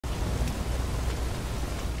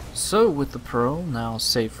So with the Pearl now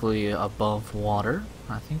safely above water,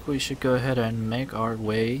 I think we should go ahead and make our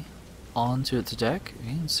way onto its deck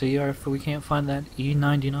and see if we can't find that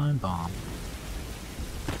E99 bomb.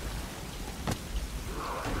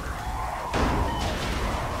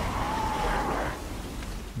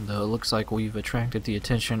 Though it looks like we've attracted the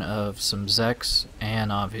attention of some Zeks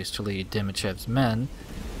and obviously Demichev's men,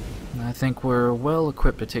 I think we're well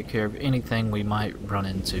equipped to take care of anything we might run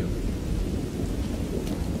into.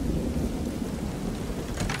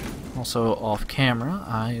 Also off camera,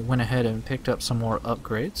 I went ahead and picked up some more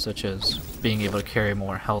upgrades, such as being able to carry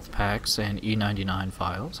more health packs and E99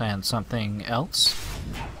 files, and something else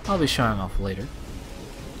I'll be showing off later.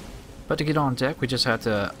 But to get on deck, we just had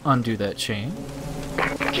to undo that chain.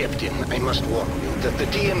 Captain, I must warn you that the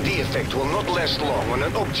DMD effect will not last long on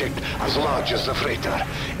an object as large as the freighter.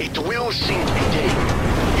 It will sink again.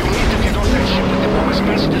 You need to get on that ship with the bomb as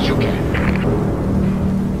fast as you can.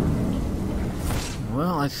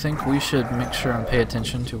 Well, I think we should make sure and pay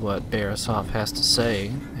attention to what Borisov has to say,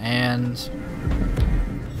 and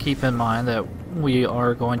keep in mind that we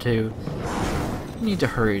are going to need to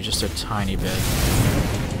hurry just a tiny bit.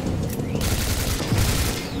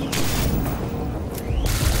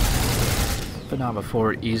 But not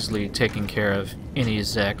before easily taking care of any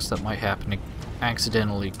Zeks that might happen to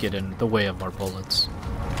accidentally get in the way of our bullets.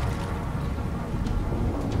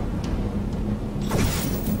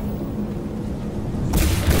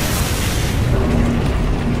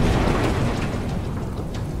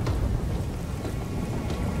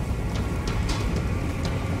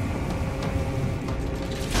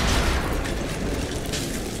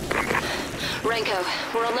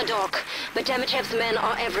 We're on the dock, but Demichev's men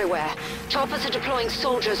are everywhere. Choppers are deploying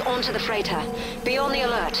soldiers onto the freighter. Be on the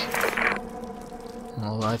alert.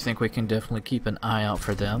 Well, I think we can definitely keep an eye out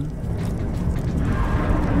for them.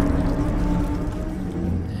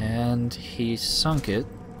 And he sunk it.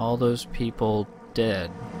 All those people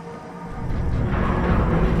dead.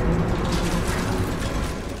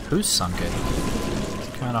 Who sunk it? It's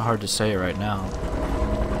kind of hard to say right now.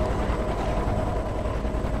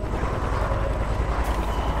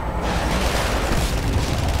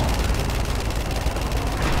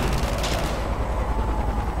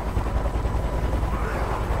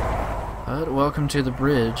 But welcome to the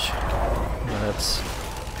bridge. That's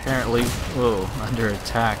apparently, under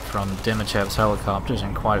attack from Demichev's helicopters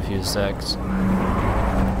and quite a few Zeks.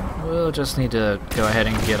 We'll just need to go ahead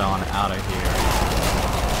and get on out of here.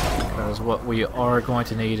 Because what we are going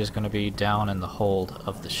to need is going to be down in the hold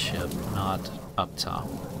of the ship, not up top.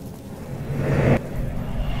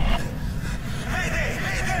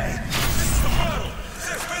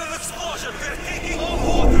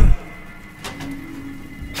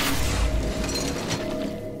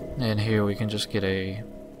 And here we can just get a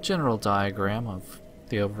general diagram of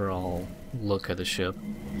the overall look of the ship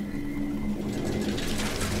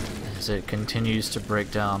as it continues to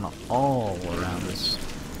break down all around us.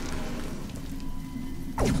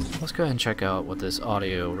 Let's go ahead and check out what this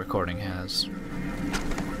audio recording has.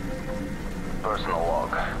 Personal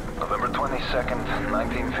log, November 22nd,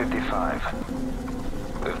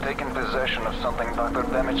 1955. We've taken possession of something Dr.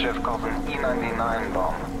 Demichev calls an E99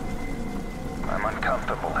 bomb. I'm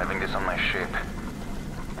uncomfortable having this on my ship.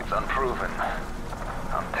 It's unproven,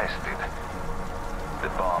 untested. The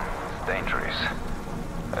bomb is dangerous.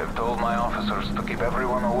 I've told my officers to keep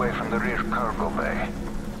everyone away from the rear cargo bay.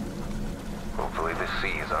 Hopefully the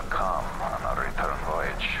seas are calm on our return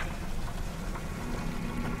voyage.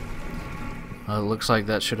 Well, it looks like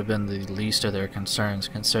that should have been the least of their concerns,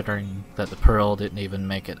 considering that the Pearl didn't even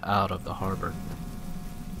make it out of the harbor.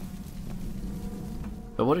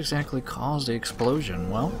 But what exactly caused the explosion?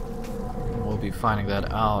 Well, we'll be finding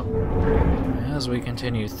that out as we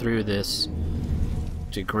continue through this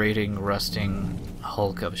degrading, rusting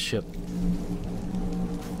hulk of a ship.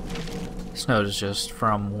 This note is just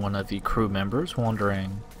from one of the crew members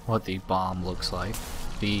wondering what the bomb looks like.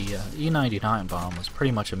 The E99 bomb was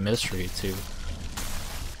pretty much a mystery to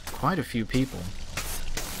quite a few people.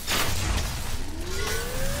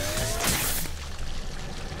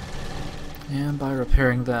 And by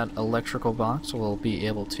repairing that electrical box, we'll be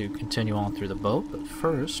able to continue on through the boat. But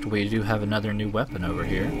first, we do have another new weapon over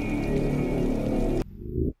here.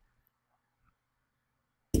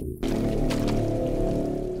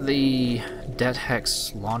 The Det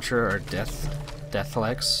Hex launcher, or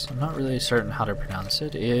Deathlex, I'm not really certain how to pronounce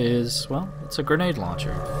it, is, well, it's a grenade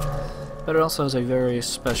launcher. But it also has a very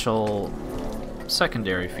special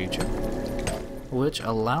secondary feature, which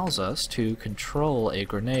allows us to control a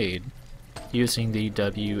grenade using the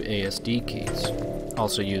WASD keys,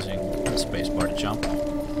 also using the spacebar to jump.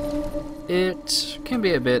 It can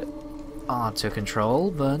be a bit odd to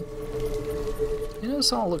control, but you know,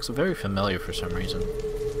 this all looks very familiar for some reason.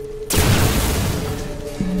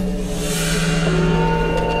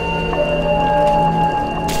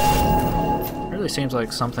 Really seems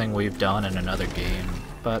like something we've done in another game,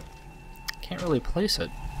 but can't really place it.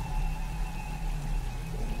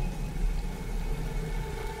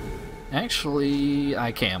 Actually,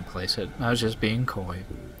 I can place it. I was just being coy.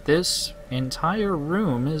 This entire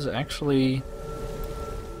room is actually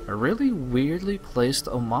a really weirdly placed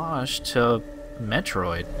homage to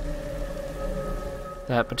Metroid.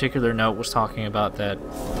 That particular note was talking about that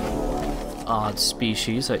odd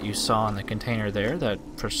species that you saw in the container there that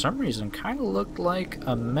for some reason kind of looked like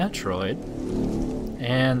a Metroid.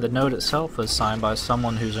 And the note itself was signed by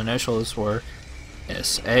someone whose initials were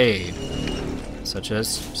SA, such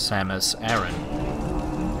as Samus Aran.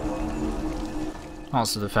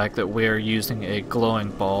 Also the fact that we're using a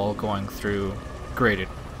glowing ball going through graded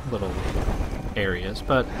little areas,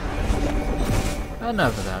 but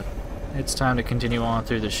enough of that. It's time to continue on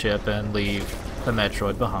through the ship and leave the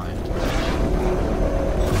Metroid behind.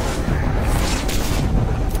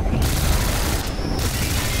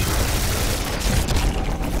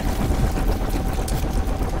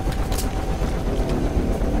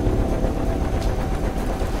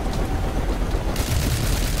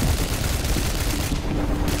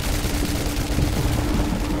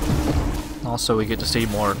 Also, we get to see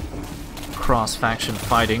more cross-faction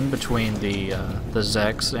fighting between the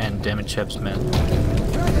Zeks and Demichev's men.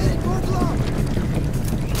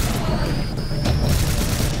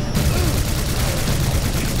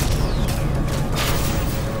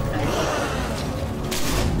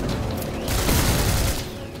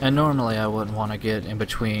 And normally I wouldn't want to get in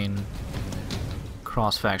between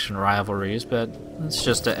cross-faction rivalries, but it's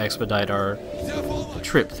just to expedite our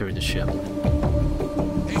trip through the ship.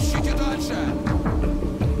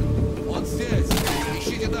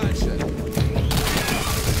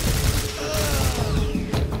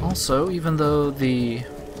 Also, even though the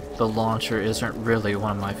launcher isn't really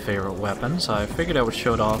one of my favorite weapons, I figured I would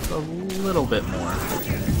show it off a little bit more.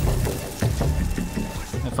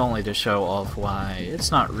 If only to show off why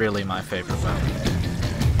it's not really my favorite weapon.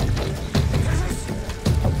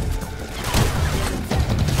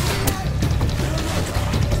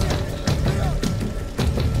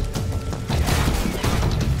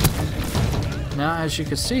 Now, as you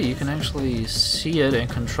can see, you can actually see it and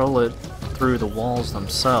control it through the walls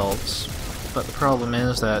themselves, but the problem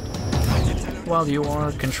is that while you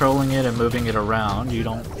are controlling it and moving it around, you're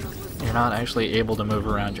not actually able to move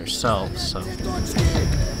around yourself, so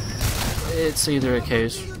it's either a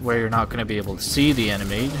case where you're not going to be able to see the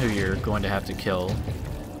enemy who you're going to have to kill,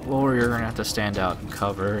 or you're going to have to stand out and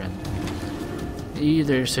cover, and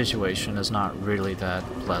either situation is not really that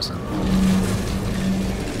pleasant.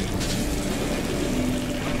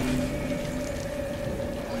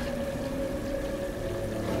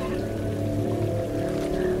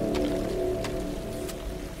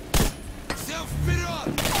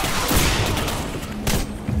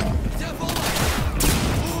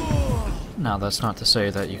 Now, that's not to say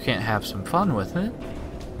that you can't have some fun with it.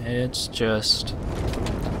 It's just,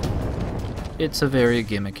 it's a very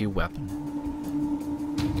gimmicky weapon.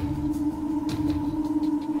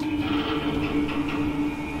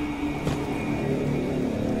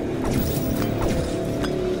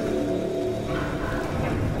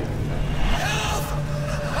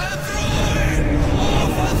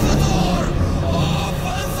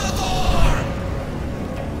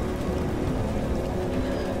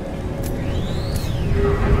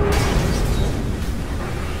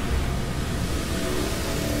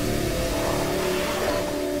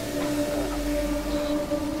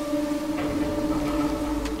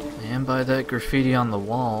 By that graffiti on the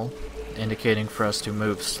wall, indicating for us to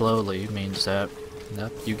move slowly, means that,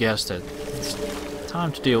 yep, you guessed it, it's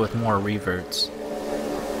time to deal with more reverts.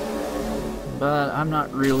 But I'm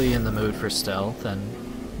not really in the mood for stealth, and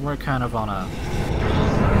we're kind of on a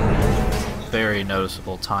very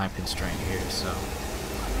noticeable time constraint here, so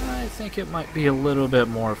I think it might be a little bit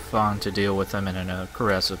more fun to deal with them in an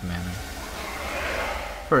aggressive manner.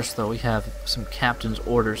 First, though, we have some captain's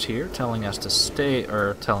orders here telling us to stay,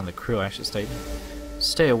 or telling the crew, I should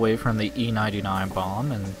stay away from the E-99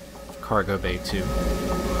 bomb and Cargo Bay 2.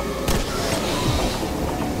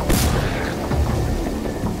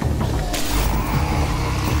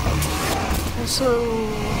 Also,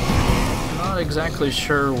 not exactly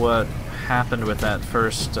sure what happened with that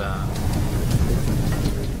first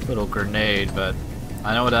little grenade, but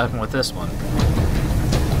I know what happened with this one.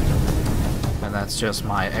 And that's just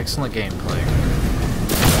my excellent gameplay.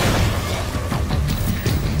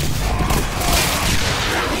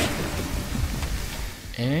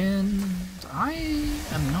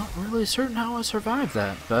 not really certain how I survived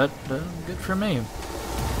that, but good for me.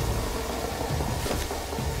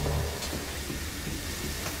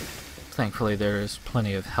 Thankfully, there's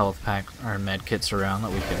plenty of health pack or med kits around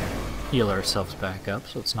that we can heal ourselves back up,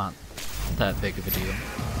 so it's not that big of a deal.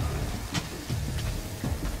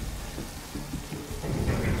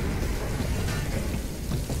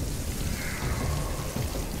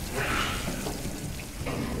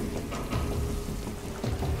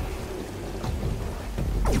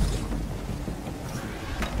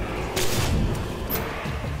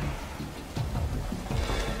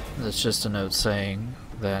 It's just a note saying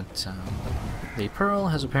that the Pearl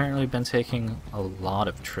has apparently been taking a lot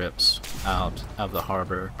of trips out of the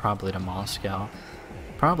harbor, probably to Moscow,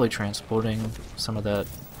 probably transporting some of that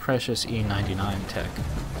precious E-99 tech.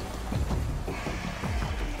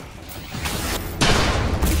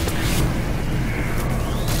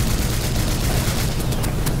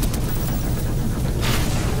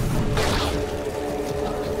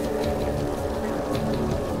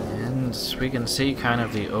 We can see kind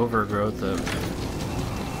of the overgrowth of,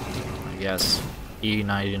 I guess,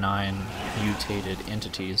 E-99 mutated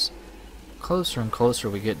entities. Closer and closer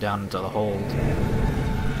we get down into the hold.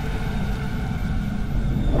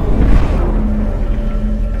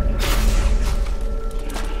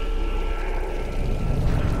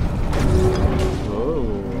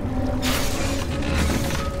 Whoa.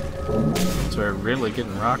 So we're really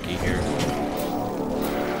getting rocky here.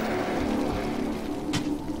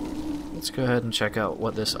 Let's go ahead and check out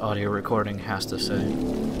what this audio recording has to say.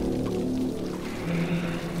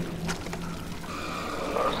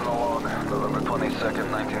 Personal log, November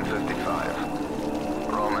 22nd,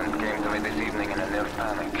 1955. Roman came to me this evening in a near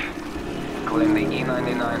panic. Claimed the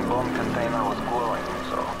E-99 bomb container was glowing,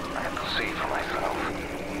 so I had to see for myself.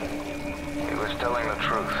 He was telling the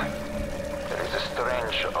truth. There is a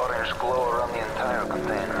strange orange glow around the entire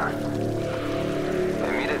container.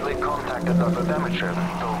 Immediately contacted Dr. Demichev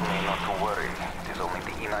and told me not to worry. It is only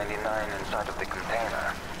the E-99 inside of the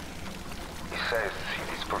container. He says it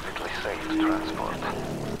is perfectly safe to transport.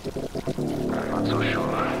 I'm not so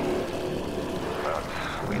sure. But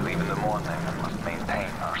we leave in the morning and must maintain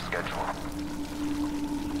our schedule.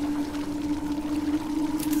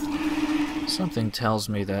 Something tells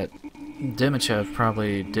me that Demichev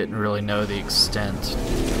probably didn't really know the extent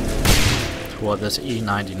to what this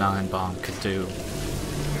E-99 bomb could do.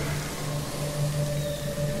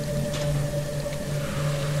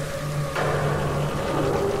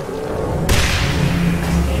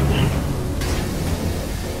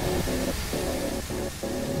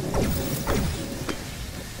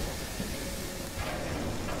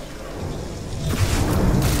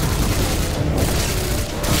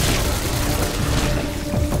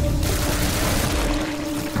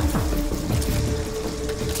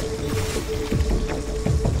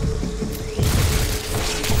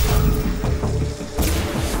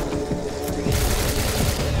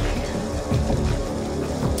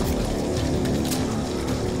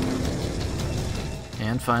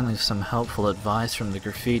 And finally some helpful advice from the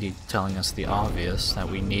graffiti telling us the obvious, that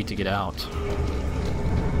we need to get out.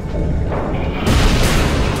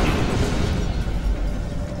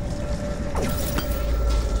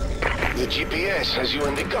 The GPS has you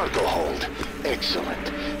in the cargo hold.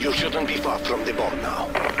 Excellent. You shouldn't be far from the bomb now.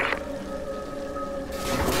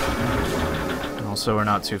 Also, we're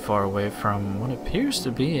not too far away from what appears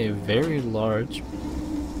to be a very large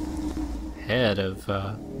head of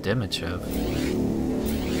Demichev.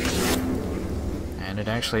 And it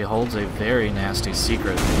actually holds a very nasty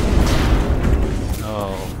secret.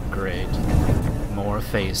 Oh, great. More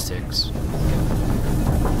phase sticks.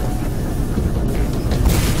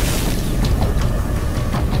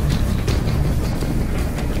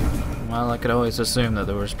 Well, I could always assume that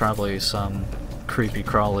there was probably some creepy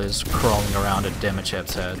crawlies crawling around at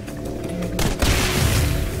Demichev's head.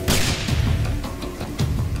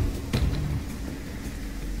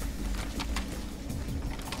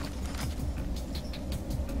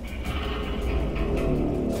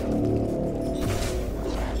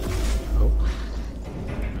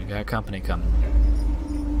 Company coming.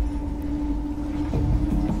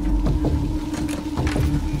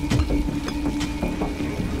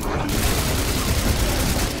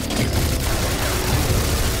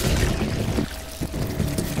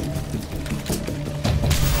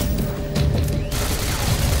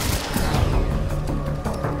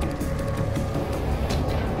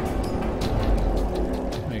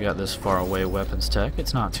 We got this far away weapons tech.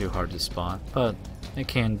 It's not too hard to spot, but it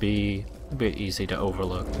can be a bit easy to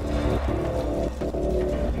overlook.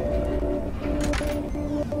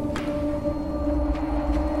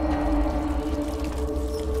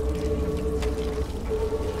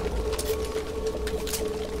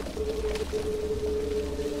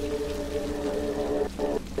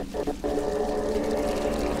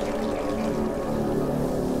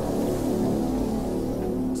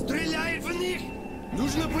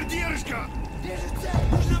 Поддержка!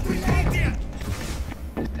 Нужно прикрытие!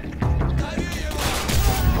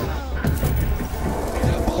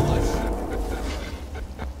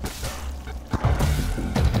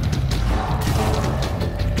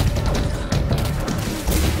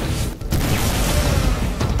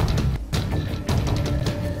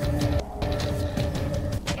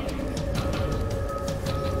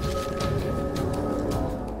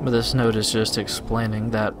 But this note is just explaining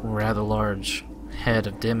that rather large head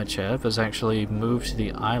of Dimichev has actually moved to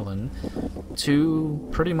the island to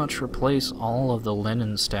pretty much replace all of the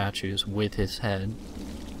Lenin statues with his head.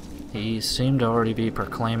 He seemed to already be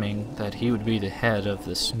proclaiming that he would be the head of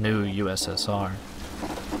this new USSR.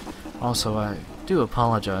 Also, I do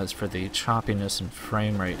apologize for the choppiness and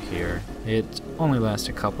frame rate here. It only lasts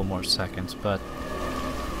a couple more seconds, but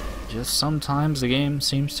just sometimes the game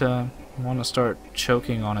seems to want to start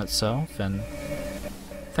choking on itself, and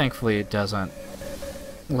thankfully it doesn't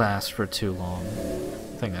last for too long.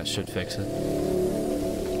 I think that should fix it.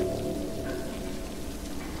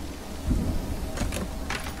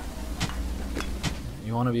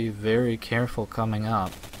 You want to be very careful coming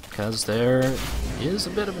up, because there is a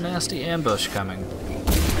bit of a nasty ambush coming.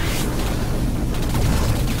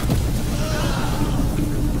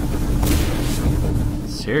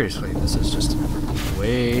 Seriously, this is just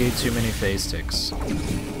way too many phase sticks.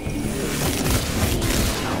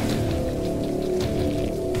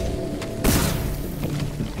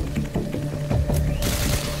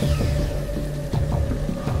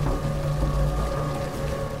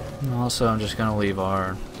 Also, I'm just gonna leave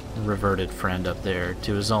our reverted friend up there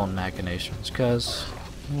to his own machinations, because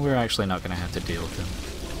we're actually not gonna have to deal with him.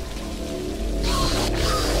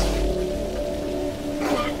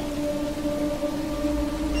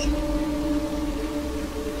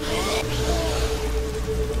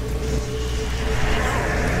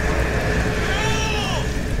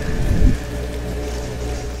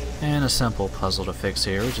 And a simple puzzle to fix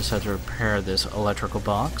here. We just have to repair this electrical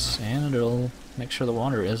box, and it'll make sure the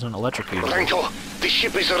water isn't electrocuted. Franco, the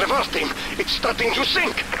ship is reverting. It's starting to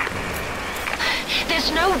sink. There's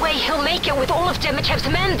no way he'll make it with all of Dimichev's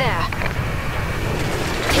men there.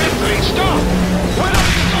 Kathryn, stop! Where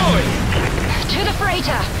are you going? To the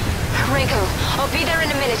freighter. Rinko, I'll be there in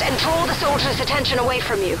a minute and draw the soldiers' attention away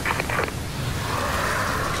from you.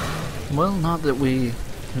 Well, not that we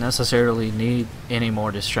necessarily need any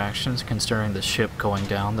more distractions considering the ship going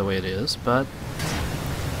down the way it is, but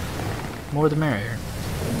more the merrier.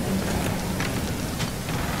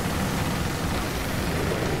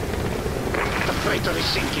 The freighter is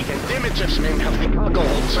sinking and Dimichev's men have the cargo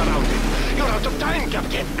hold surrounded. You're out of time,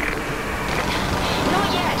 Captain.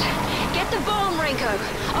 Not yet. Get the bomb, Rinko.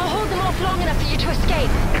 I'll hold them off long enough for you to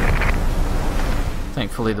escape.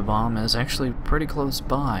 Thankfully the bomb is actually pretty close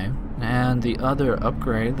by, and the other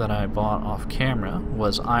upgrade that I bought off camera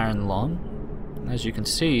was iron lung. As you can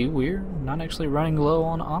see, we're not actually running low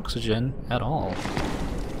on oxygen at all.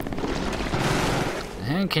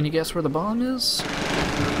 And can you guess where the bomb is?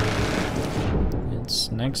 It's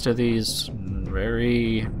next to these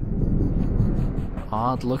very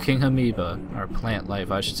odd looking amoeba, or plant life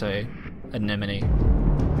I should say, anemone.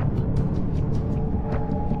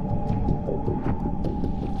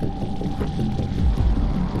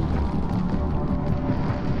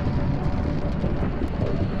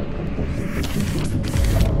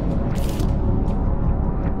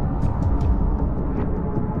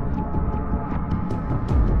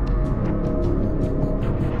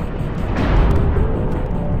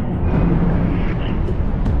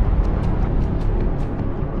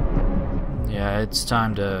 It's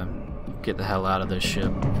time to get the hell out of this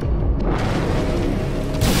ship.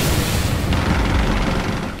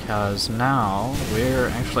 Because now we're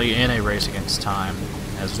actually in a race against time,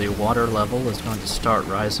 as the water level is going to start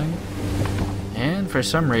rising. And for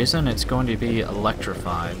some reason it's going to be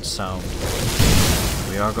electrified, so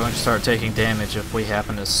we are going to start taking damage if we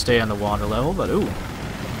happen to stay on the water level, but ooh,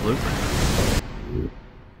 blueprint.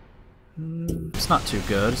 It's not too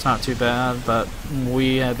good, it's not too bad, but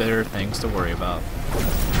we have better things to worry about.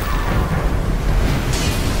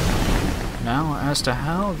 Now, as to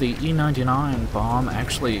how the E99 bomb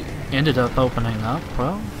actually ended up opening up,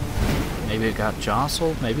 well, maybe it got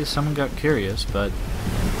jostled, maybe someone got curious, but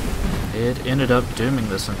it ended up dooming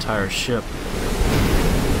this entire ship.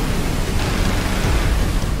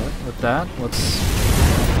 But with that, let's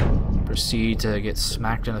proceed to get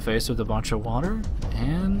smacked in the face with a bunch of water,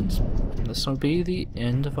 and this will be the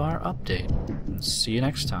end of our update. See you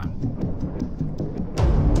next time.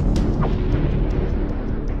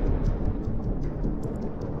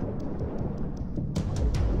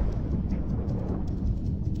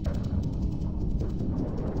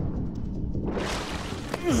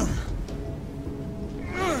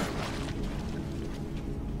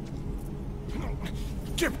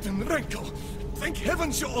 Captain Renko, thank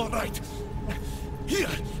heavens you're all right. Here,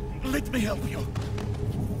 let me help you.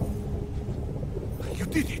 You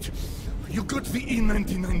did it. You got the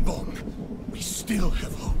E-99 bomb. We still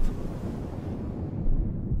have hope.